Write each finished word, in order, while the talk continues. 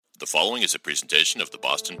The following is a presentation of the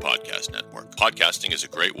Boston Podcast Network. Podcasting is a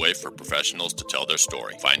great way for professionals to tell their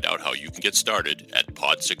story. Find out how you can get started at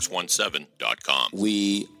pod617.com.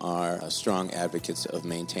 We are strong advocates of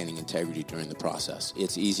maintaining integrity during the process.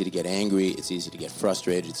 It's easy to get angry, it's easy to get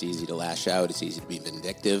frustrated, it's easy to lash out, it's easy to be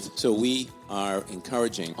vindictive. So we are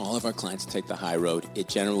encouraging all of our clients to take the high road. It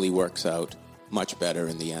generally works out much better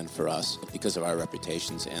in the end for us because of our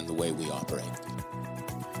reputations and the way we operate.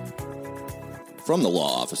 From the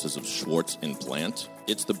law offices of Schwartz and Plant,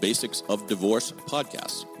 it's the Basics of Divorce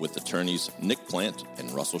podcast with attorneys Nick Plant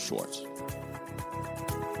and Russell Schwartz.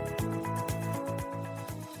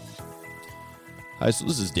 Hi, so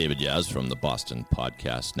this is David Yaz from the Boston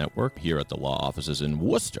Podcast Network here at the law offices in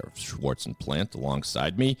Worcester, Schwartz and Plant.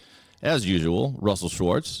 Alongside me, as usual, Russell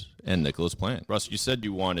Schwartz and Nicholas Plant. Russ, you said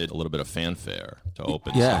you wanted a little bit of fanfare to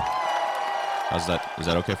open. Yeah. How's that? Is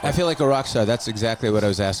that okay for you? I feel like a rock star. That's exactly what I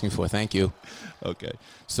was asking for. Thank you. Okay.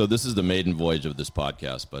 So this is the maiden voyage of this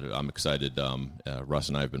podcast, but I'm excited. Russ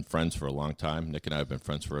and I have been friends for a long time. Nick and I have been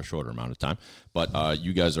friends for a shorter amount of time. But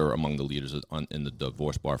you guys are among the leaders in the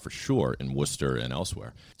divorce bar for sure in Worcester and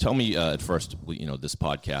elsewhere. Tell me at first, this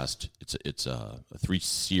podcast, it's a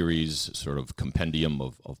 3-series sort of compendium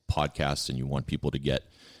of podcasts, and you want people to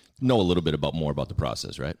know a little bit more about the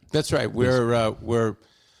process, right? That's right. We're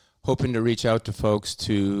hoping to reach out to folks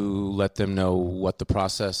to let them know what the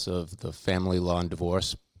process of the family law and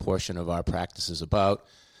divorce portion of our practice is about,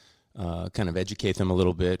 kind of educate them a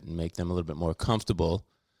little bit and make them a little bit more comfortable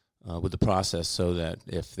with the process so that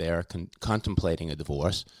if they're contemplating a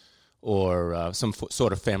divorce or some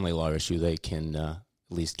sort of family law issue, they can at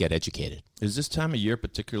least get educated. Is this time of year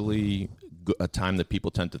particularly a time that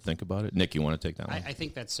people tend to think about it? Nick, you want to take that one? I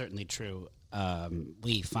think that's certainly true.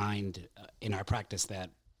 We find in our practice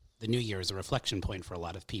that the New Year is a reflection point for a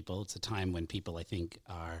lot of people. It's a time when people, I think,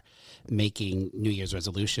 are making New Year's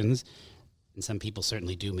resolutions. And some people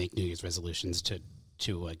certainly do make New Year's resolutions to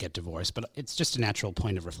get divorced. But it's just a natural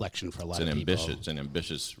point of reflection for a lot of people. It's an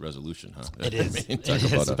ambitious resolution, huh? It is.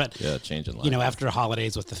 Change in life. After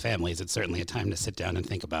holidays with the families, it's certainly a time to sit down and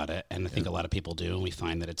think about it. And I think a lot of people do. And we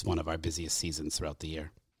find that it's one of our busiest seasons throughout the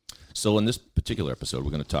year. So in this particular episode,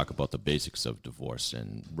 we're going to talk about the basics of divorce.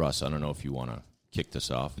 And Russ, I don't know if you want to kick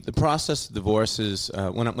this off. The process of divorce is,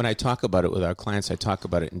 when I talk about it with our clients, I talk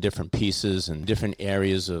about it in different pieces and different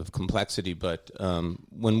areas of complexity. But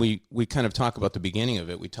when we kind of talk about the beginning of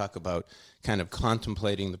it, we talk about kind of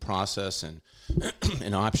contemplating the process and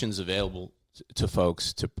and options available to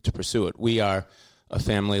folks to pursue it. We are a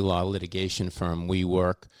family law litigation firm. We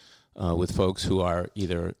work with folks who are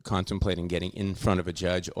either contemplating getting in front of a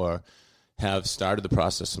judge or have started the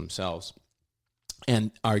process themselves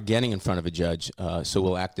and are getting in front of a judge, so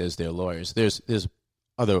we'll act as their lawyers. There's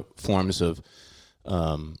other forms of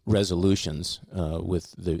resolutions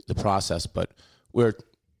with the process, but we're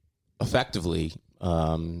effectively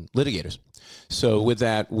litigators. So with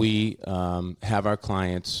that, we have our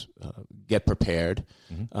clients get prepared.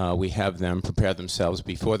 Mm-hmm. We have them prepare themselves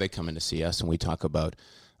before they come in to see us, and we talk about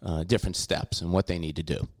different steps and what they need to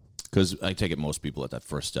do. Because I take it most people at that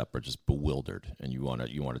first step are just bewildered, and you want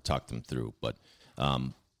to talk them through, but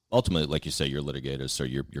ultimately, like you say, you're litigators, so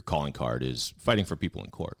your calling card is fighting for people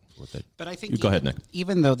in court. But I think go ahead, Nick.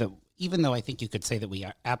 Even though I think you could say that we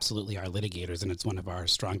are absolutely are litigators and it's one of our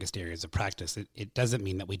strongest areas of practice, it doesn't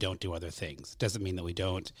mean that we don't do other things. It doesn't mean that we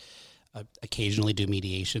don't occasionally do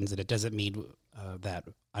mediations, and it doesn't mean that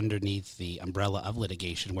underneath the umbrella of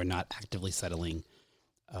litigation, we're not actively settling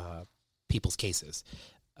people's cases.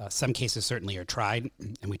 Some cases certainly are tried,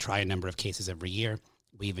 and we try a number of cases every year.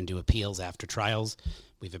 We even do appeals after trials.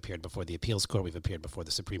 We've appeared before the appeals court. We've appeared before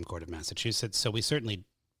the Supreme Court of Massachusetts. So we certainly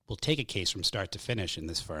will take a case from start to finish in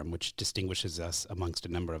this firm, which distinguishes us amongst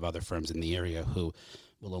a number of other firms in the area who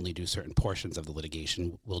will only do certain portions of the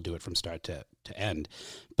litigation. We'll do it from start to end.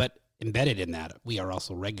 But embedded in that, we are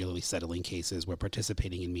also regularly settling cases. We're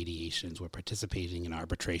participating in mediations. We're participating in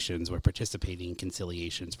arbitrations. We're participating in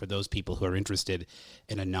conciliations for those people who are interested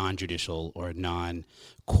in a non-judicial or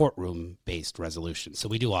non-courtroom-based resolution. So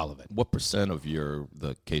we do all of it. What percent of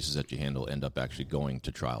the cases that you handle end up actually going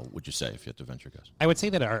to trial, would you say, if you had to venture a guess? I would say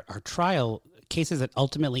that our trial cases that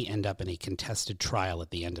ultimately end up in a contested trial at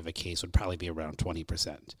the end of a case would probably be around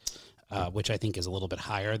 20%. Which I think is a little bit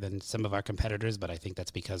higher than some of our competitors, but I think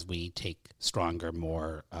that's because we take stronger,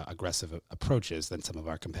 more aggressive approaches than some of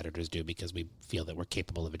our competitors do because we feel that we're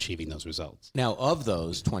capable of achieving those results. Now, of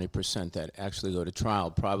those 20% that actually go to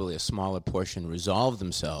trial, probably a smaller portion resolve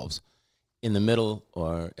themselves in the middle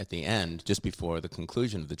or at the end, just before the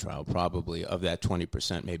conclusion of the trial. Probably of that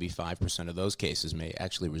 20%, maybe 5% of those cases may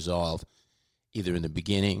actually resolve either in the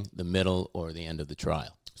beginning, the middle, or the end of the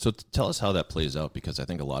trial. So tell us how that plays out, because I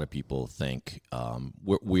think a lot of people think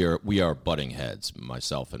we are butting heads,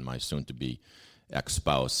 myself and my soon-to-be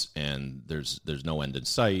ex-spouse, and there's no end in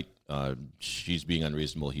sight. She's being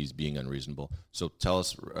unreasonable, he's being unreasonable. So tell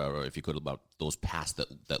us, if you could, about those paths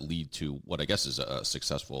that lead to what I guess is a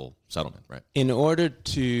successful settlement, right? In order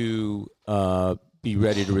to be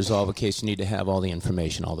ready to resolve a case, you need to have all the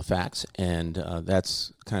information, all the facts, and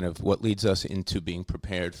that's kind of what leads us into being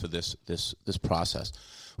prepared for this process.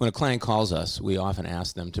 When a client calls us, we often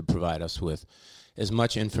ask them to provide us with as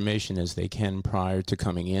much information as they can prior to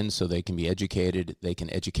coming in, so they can be educated, they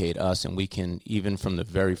can educate us, and we can, even from the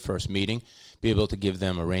very first meeting, be able to give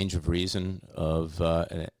them a range of reason of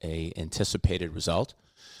a anticipated result.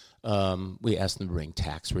 We ask them to bring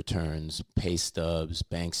tax returns, pay stubs,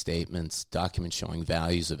 bank statements, documents showing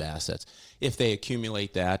values of assets. If they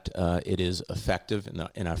accumulate that, it is effective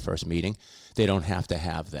in our first meeting. They don't have to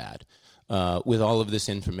have that. With all of this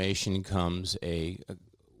information comes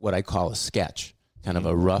what I call a sketch, kind of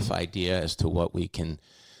a rough idea as to what we can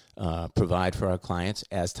provide for our clients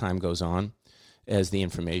as time goes on. As the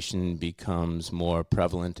information becomes more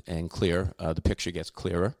prevalent and clear, the picture gets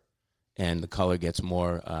clearer and the color gets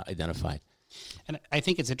more identified. And I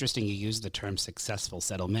think it's interesting you use the term successful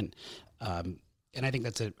settlement. And I think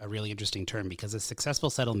that's a really interesting term, because a successful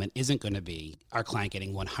settlement isn't going to be our client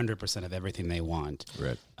getting 100% of everything they want.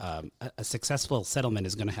 Right. A successful settlement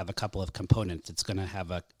is going to have a couple of components. It's going to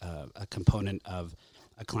have a component of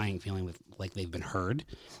a client feeling like they've been heard,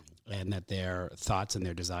 and that their thoughts and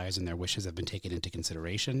their desires and their wishes have been taken into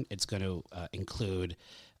consideration. It's going to include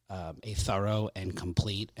a thorough and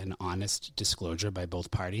complete and honest disclosure by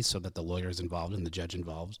both parties, so that the lawyers involved and the judge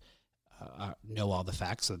involved know all the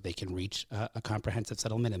facts, so that they can reach a comprehensive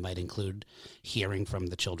settlement. It might include hearing from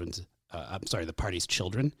the parties'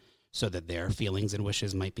 children, so that their feelings and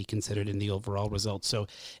wishes might be considered in the overall result. So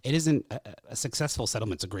it isn't a successful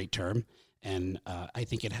settlement's a great term, and I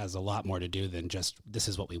think it has a lot more to do than just this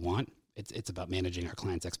is what we want. It's about managing our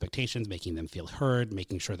clients' expectations, making them feel heard,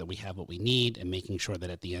 making sure that we have what we need, and making sure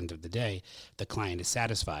that at the end of the day, the client is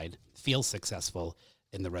satisfied, feels successful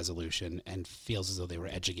in the resolution, and feels as though they were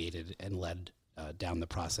educated and led down the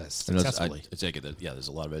process successfully. I take it that, there's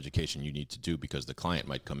a lot of education you need to do, because the client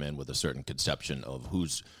might come in with a certain conception of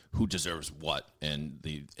who deserves what, and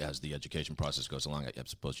as the education process goes along, I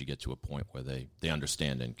suppose you get to a point where they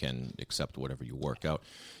understand and can accept whatever you work out.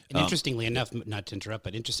 And interestingly enough, not to interrupt,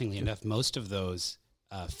 but interestingly enough, most of those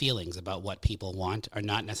feelings about what people want are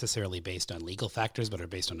not necessarily based on legal factors, but are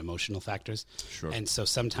based on emotional factors. Sure. And so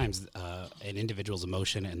sometimes an individual's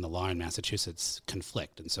emotion and the law in Massachusetts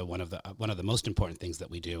conflict. And so one of the most important things that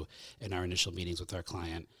we do in our initial meetings with our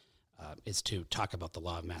client is to talk about the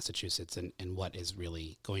law of Massachusetts and what is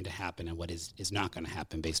really going to happen and what is not going to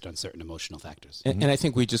happen based on certain emotional factors. And I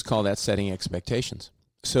think we just call that setting expectations.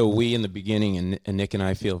 So we, in the beginning, and Nick and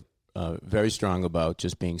I feel very strong about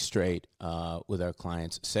just being straight with our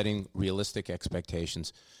clients, setting realistic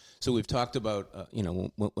expectations. So we've talked about,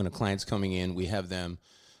 when a client's coming in, we have them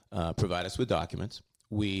provide us with documents.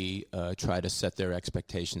 We try to set their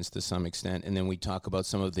expectations to some extent, and then we talk about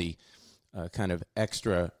some of the kind of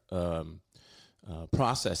extra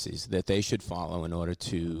processes that they should follow in order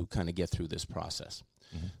to kind of get through this process.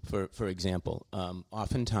 Mm-hmm. For example,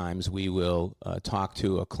 oftentimes we will talk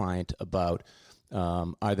to a client about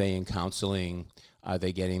are they in counseling? Are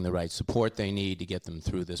they getting the right support they need to get them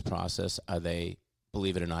through this process? Are they,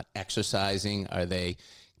 believe it or not, exercising? Are they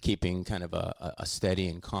keeping kind of a steady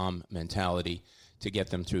and calm mentality to get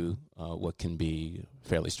them through what can be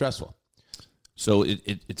fairly stressful? So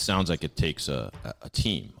it sounds like it takes a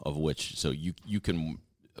team of which, so you can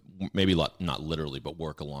maybe not literally, but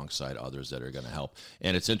work alongside others that are going to help.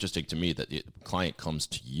 And it's interesting to me that the client comes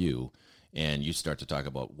to you and you start to talk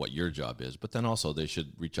about what your job is, but then also they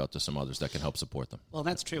should reach out to some others that can help support them. Well,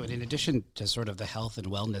 that's true. And in addition to sort of the health and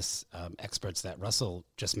wellness experts that Russell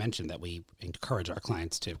just mentioned that we encourage our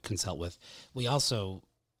clients to consult with, we also,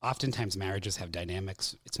 oftentimes marriages have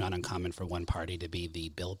dynamics. It's not uncommon for one party to be the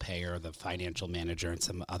bill payer, the financial manager, and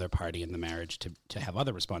some other party in the marriage to have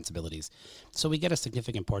other responsibilities. So we get a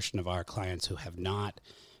significant portion of our clients who have not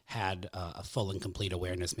had a full and complete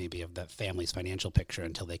awareness maybe of the family's financial picture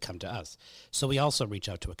until they come to us. So we also reach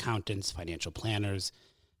out to accountants, financial planners,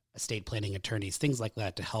 estate planning attorneys, things like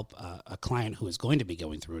that to help a client who is going to be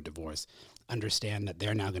going through a divorce understand that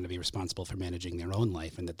they're now going to be responsible for managing their own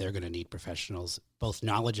life and that they're going to need professionals, both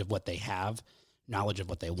knowledge of what they have, knowledge of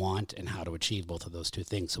what they want, and how to achieve both of those two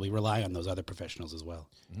things. So we rely on those other professionals as well.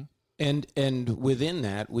 Mm-hmm. And within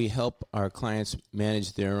that, we help our clients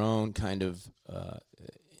manage their own kind of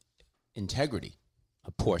integrity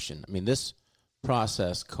portion. I mean, this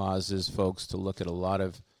process causes folks to look at a lot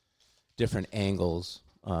of different angles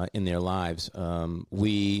in their lives.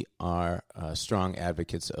 We are strong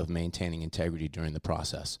advocates of maintaining integrity during the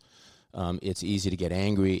process. It's easy to get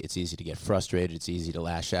angry. It's easy to get frustrated. It's easy to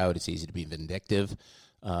lash out. It's easy to be vindictive.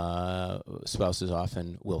 Spouses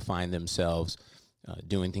often will find themselves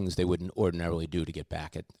doing things they wouldn't ordinarily do to get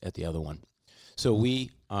back at the other one. So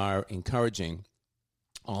we are encouraging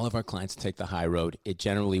all of our clients to take the high road. It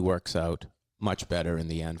generally works out much better in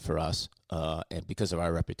the end for us and because of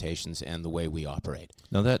our reputations and the way we operate.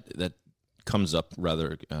 Now that comes up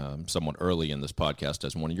rather somewhat early in this podcast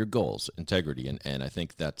as one of your goals, integrity, and I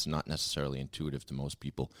think that's not necessarily intuitive to most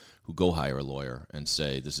people who go hire a lawyer and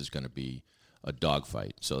say this is going to be a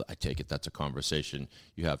dogfight. So I take it that's a conversation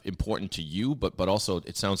you have important to you, but also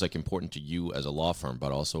it sounds like important to you as a law firm,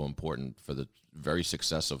 but also important for the very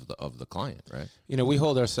success of the client, right? You know, we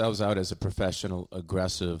hold ourselves out as a professional,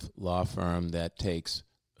 aggressive law firm that takes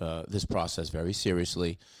this process very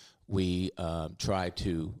seriously. We try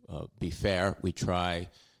to be fair. We try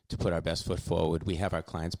to put our best foot forward. We have our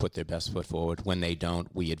clients put their best foot forward. When they don't,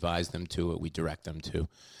 we advise them to it. We direct them to.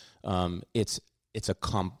 It's a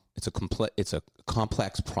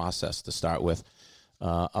complex process to start with.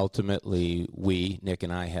 Ultimately, Nick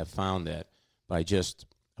and I, have found that by just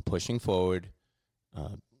pushing forward,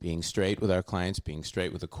 being straight with our clients, being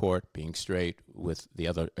straight with the court, being straight with the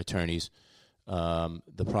other attorneys,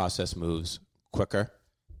 the process moves quicker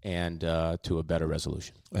and to a better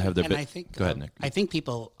resolution. I think, go ahead, Nick. I think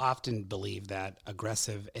people often believe that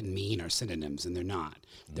aggressive and mean are synonyms, and they're not.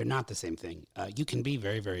 They're not the same thing. You can be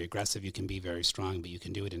very, very aggressive. You can be very strong, but you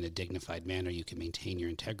can do it in a dignified manner. You can maintain your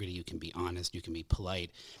integrity. You can be honest. You can be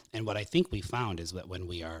polite. And what I think we found is that when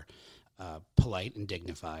we are polite and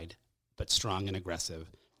dignified, but strong and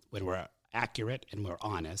aggressive, when we're accurate and we're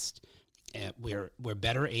honest, we're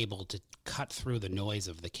better able to cut through the noise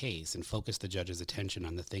of the case and focus the judge's attention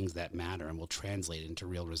on the things that matter and will translate into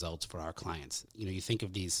real results for our clients. You know, you think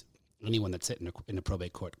of anyone that's sitting in a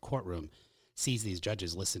probate courtroom sees these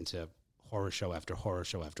judges listen to horror show after horror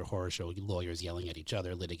show after horror show, lawyers yelling at each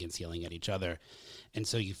other, litigants yelling at each other. And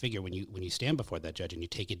so you figure when you stand before that judge and you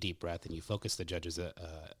take a deep breath and you focus the judge's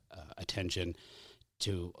attention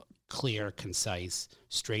to clear, concise,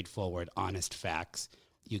 straightforward, honest facts,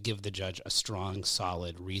 you give the judge a strong,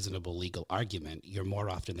 solid, reasonable legal argument, you're more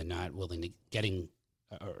often than not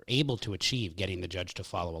able to achieve getting the judge to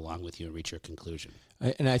follow along with you and reach your conclusion.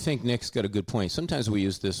 And I think Nick's got a good point. Sometimes we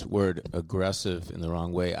use this word aggressive in the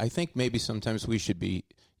wrong way. I think maybe sometimes we should be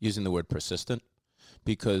using the word persistent,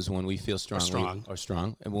 because when we feel strong,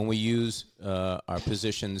 and when we use our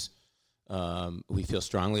positions, we feel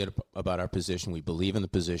strongly about our position, we believe in the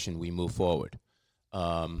position, we move forward.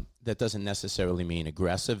 That doesn't necessarily mean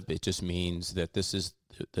aggressive. It just means that this is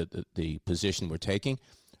the position we're taking.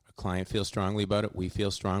 Our client feels strongly about it. We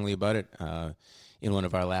feel strongly about it. In one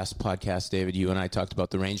of our last podcasts, David, you and I talked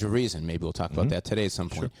about the range of reason. Maybe we'll talk about that today at some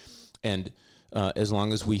point. Sure. And as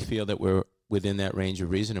long as we feel that we're within that range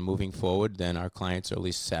of reason and moving forward, then our clients are at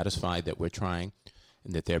least satisfied that we're trying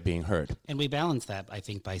and that they're being heard. And we balance that, I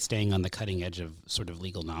think, by staying on the cutting edge of sort of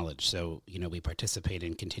legal knowledge. So, you know, we participate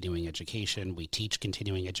in continuing education. We teach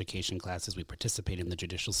continuing education classes. We participate in the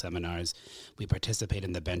judicial seminars. We participate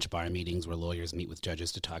in the bench bar meetings where lawyers meet with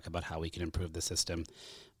judges to talk about how we can improve the system.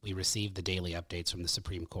 We receive the daily updates from the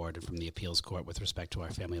Supreme Court and from the appeals court with respect to our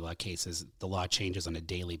family law cases. The law changes on a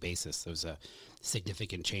daily basis. There was a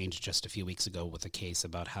significant change just a few weeks ago with a case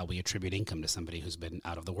about how we attribute income to somebody who's been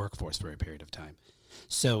out of the workforce for a period of time.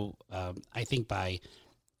 So I think by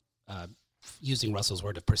using Russell's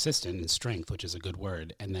word of persistent and strength, which is a good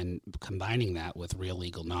word, and then combining that with real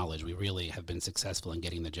legal knowledge, we really have been successful in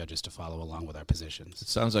getting the judges to follow along with our positions. It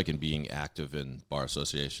sounds like in being active in bar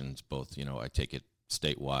associations, both, you know, I take it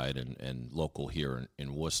statewide and local here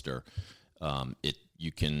in Worcester,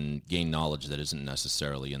 you can gain knowledge that isn't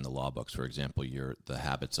necessarily in the law books. For example, the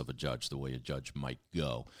habits of a judge, the way a judge might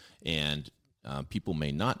go. And people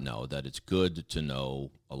may not know that it's good to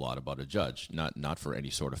know a lot about a judge, not for any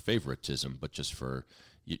sort of favoritism, but just for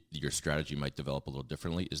your strategy might develop a little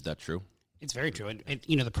differently. Is that true? It's very true. And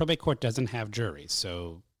you know, the probate court doesn't have juries,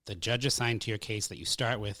 so the judge assigned to your case that you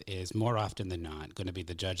start with is more often than not going to be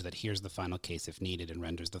the judge that hears the final case if needed and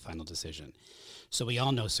renders the final decision. So we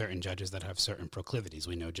all know certain judges that have certain proclivities.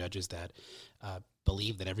 We know judges that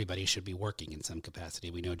believe that everybody should be working in some capacity.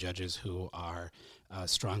 We know judges who are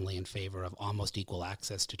strongly in favor of almost equal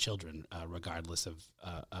access to children, regardless of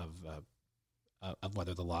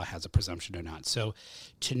whether the law has a presumption or not. So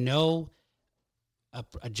to know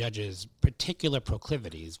a judge's particular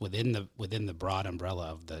proclivities within the broad umbrella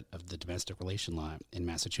of the domestic relation law in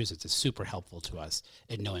Massachusetts is super helpful to us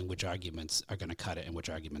in knowing which arguments are going to cut it and which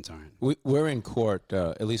arguments aren't. We're in court.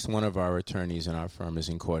 At least one of our attorneys in our firm is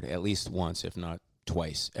in court at least once, if not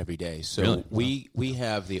twice, every day. So Really? we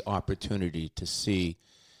have the opportunity to see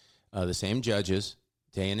the same judges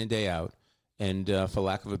day in and day out. And for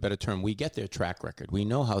lack of a better term, we get their track record. We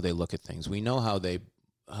know how they look at things. We know how they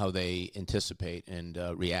anticipate and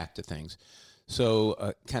react to things.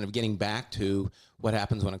 So kind of getting back to what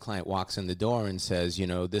happens when a client walks in the door and says,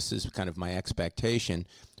 this is kind of my expectation.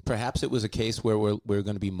 Perhaps it was a case where we're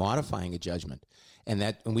going to be modifying a judgment.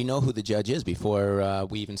 And we know who the judge is before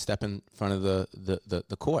we even step in front of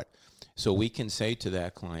the court. So we can say to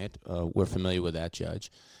that client, we're familiar with that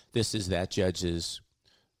judge. This is that judge's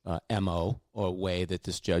MO or way that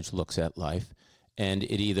this judge looks at life. And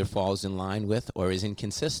it either falls in line with or is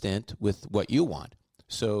inconsistent with what you want.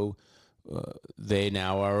 So they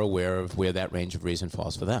now are aware of where that range of reason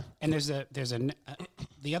falls for them. And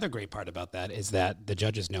the other great part about that is that the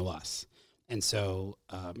judges know us. And so,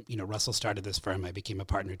 Russell started this firm. I became a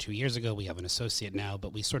partner 2 years ago. We have an associate now,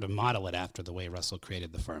 but we sort of model it after the way Russell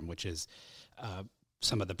created the firm, which is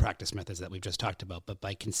some of the practice methods that we've just talked about. But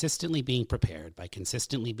by consistently being prepared, by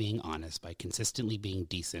consistently being honest, by consistently being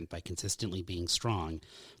decent, by consistently being strong,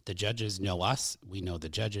 the judges know us, we know the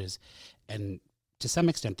judges, and to some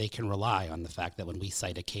extent they can rely on the fact that when we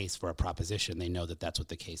cite a case for a proposition, they know that that's what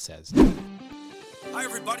the case says. Hi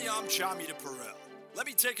everybody, I'm Chamita Perel. Let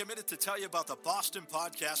me take a minute to tell you about the Boston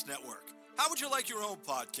Podcast Network. How would you like your own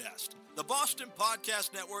podcast? The Boston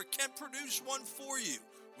Podcast Network can produce one for you.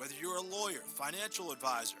 Whether you're a lawyer, financial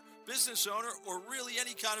advisor, business owner, or really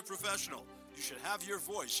any kind of professional, you should have your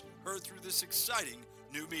voice heard through this exciting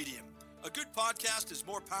new medium. A good podcast is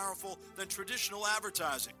more powerful than traditional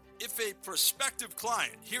advertising. If a prospective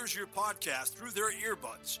client hears your podcast through their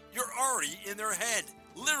earbuds, you're already in their head.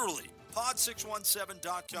 Literally,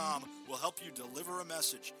 pod617.com will help you deliver a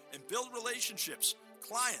message and build relationships.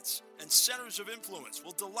 Clients and centers of influence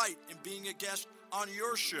will delight in being a guest on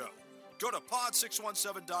your show. Go to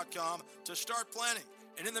pod617.com to start planning.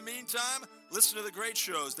 And in the meantime, listen to the great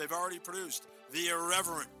shows they've already produced. The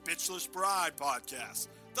Irreverent Bitchless Bride podcast,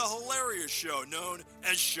 the hilarious show known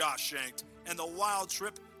as Shawshanked, and the wild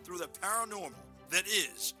trip through the paranormal that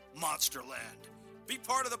is Monsterland. Be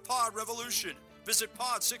part of the pod revolution. Visit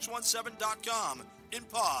pod617.com. In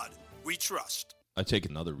Pod, we trust. I take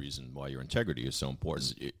another reason why your integrity is so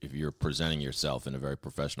important is if you're presenting yourself in a very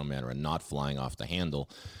professional manner and not flying off the handle.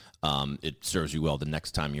 It serves you well the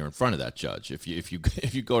next time you're in front of that judge. If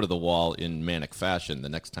you go to the wall in manic fashion, the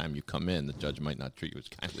next time you come in, the judge might not treat you as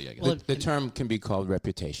kindly, I guess. Well, the term can be called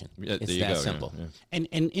reputation. Yeah, it's that simple. Yeah. And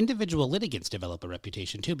individual litigants develop a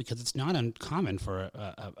reputation too, because it's not uncommon for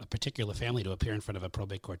a particular family to appear in front of a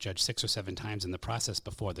probate court judge 6 or 7 times in the process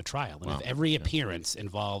before the trial. And if every appearance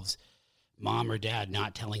involves mom or dad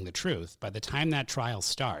not telling the truth, by the time that trial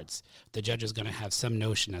starts, the judge is going to have some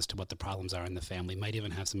notion as to what the problems are in the family, might even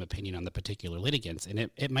have some opinion on the particular litigants, and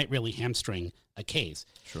it might really hamstring a case.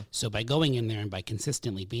 Sure. So by going in there and by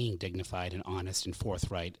consistently being dignified and honest and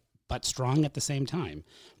forthright, but strong at the same time,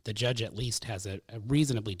 the judge at least has a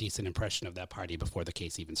reasonably decent impression of that party before the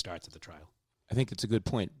case even starts at the trial. I think it's a good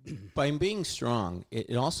point. By being strong,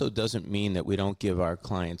 it also doesn't mean that we don't give our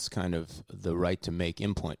clients kind of the right to make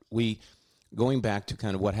input. Going back to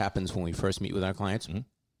kind of what happens when we first meet with our clients,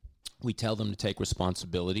 we tell them to take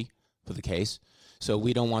responsibility for the case. So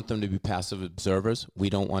we don't want them to be passive observers. We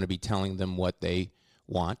don't want to be telling them what they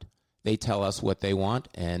want. They tell us what they want,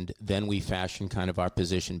 and then we fashion kind of our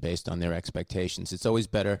position based on their expectations. It's always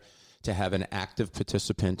better to have an active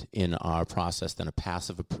participant in our process than a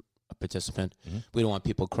passive participant. We don't want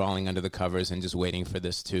people crawling under the covers and just waiting for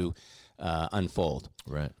this to unfold.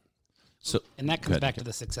 Right. So, and that comes back to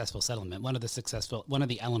the successful settlement. One of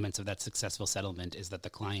the elements of that successful settlement is that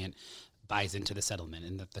the client buys into the settlement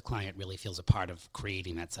and that the client really feels a part of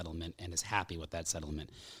creating that settlement and is happy with that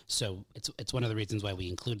settlement. So it's one of the reasons why we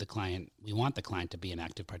include the client. We want the client to be an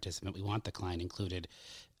active participant. We want the client included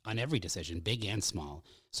on every decision, big and small,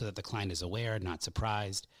 so that the client is aware, not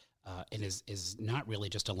surprised, and is not really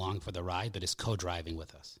just along for the ride, but is co-driving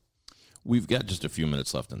with us. We've got just a few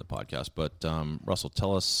minutes left in the podcast, but Russell,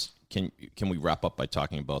 tell us, can we wrap up by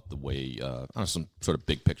talking about the way, some sort of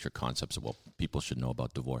big picture concepts of what people should know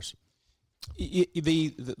about divorce?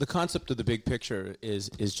 The concept of the big picture is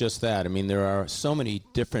just that. I mean, there are so many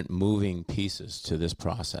different moving pieces to this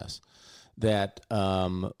process that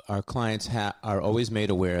our clients are always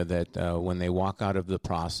made aware that when they walk out of the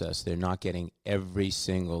process, they're not getting every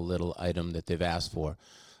single little item that they've asked for.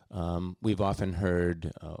 We've often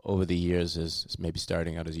heard over the years, as maybe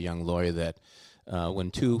starting out as a young lawyer, that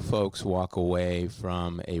when two folks walk away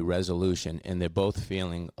from a resolution and they're both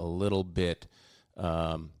feeling a little bit,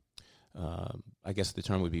 I guess the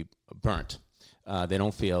term would be burnt. They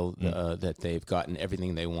don't feel that they've gotten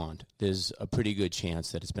everything they want. There's a pretty good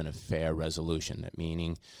chance that it's been a fair resolution, that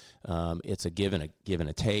meaning it's a give and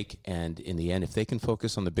a take, and in the end, if they can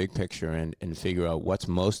focus on the big picture and figure out what's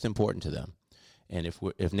most important to them, and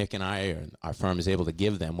if Nick and I or our firm is able to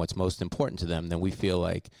give them what's most important to them, then we feel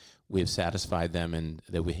like we've satisfied them and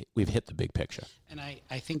that we've hit the big picture. And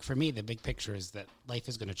I think for me, the big picture is that life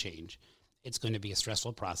is going to change. It's going to be a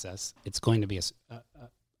stressful process. It's going to be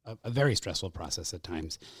a very stressful process at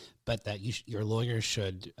times, but that your lawyer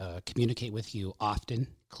should communicate with you often,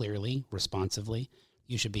 clearly, responsively.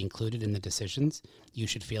 You should be included in the decisions. You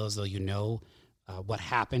should feel as though you know what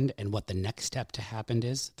happened and what the next step to happen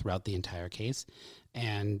is throughout the entire case,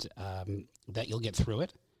 and that you'll get through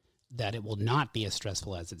it, that it will not be as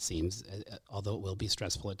stressful as it seems, although it will be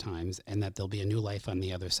stressful at times, and that there'll be a new life on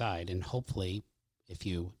the other side. And hopefully, if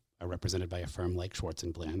you are represented by a firm like Schwartz &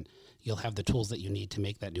 Bland, you'll have the tools that you need to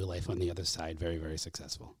make that new life on the other side very, very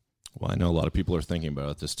successful. Well, I know a lot of people are thinking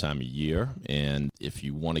about it this time of year, and if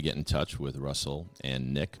you want to get in touch with Russell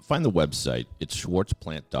and Nick, find the website. It's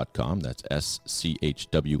schwartzplant.com. That's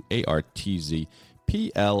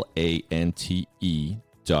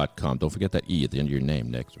schwartzplante.com. Don't forget that E at the end of your name,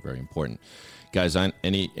 Nick. It's very important. Guys,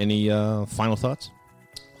 any final thoughts?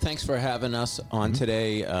 Thanks for having us on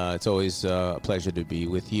today. It's always a pleasure to be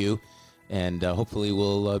with you, and hopefully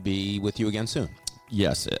we'll be with you again soon.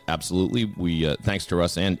 Yes, absolutely. We thanks to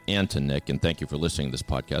Russ and to Nick, and thank you for listening to this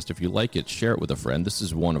podcast. If you like it, share it with a friend. This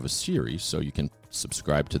is one of a series, so you can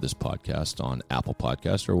subscribe to this podcast on Apple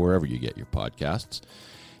Podcasts or wherever you get your podcasts.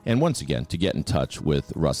 And once again, to get in touch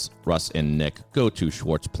with Russ and Nick, go to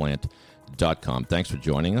schwartzplant.com. Thanks for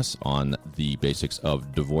joining us on the Basics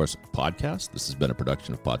of Divorce podcast. This has been a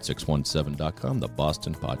production of Pod617.com, the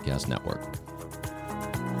Boston Podcast Network.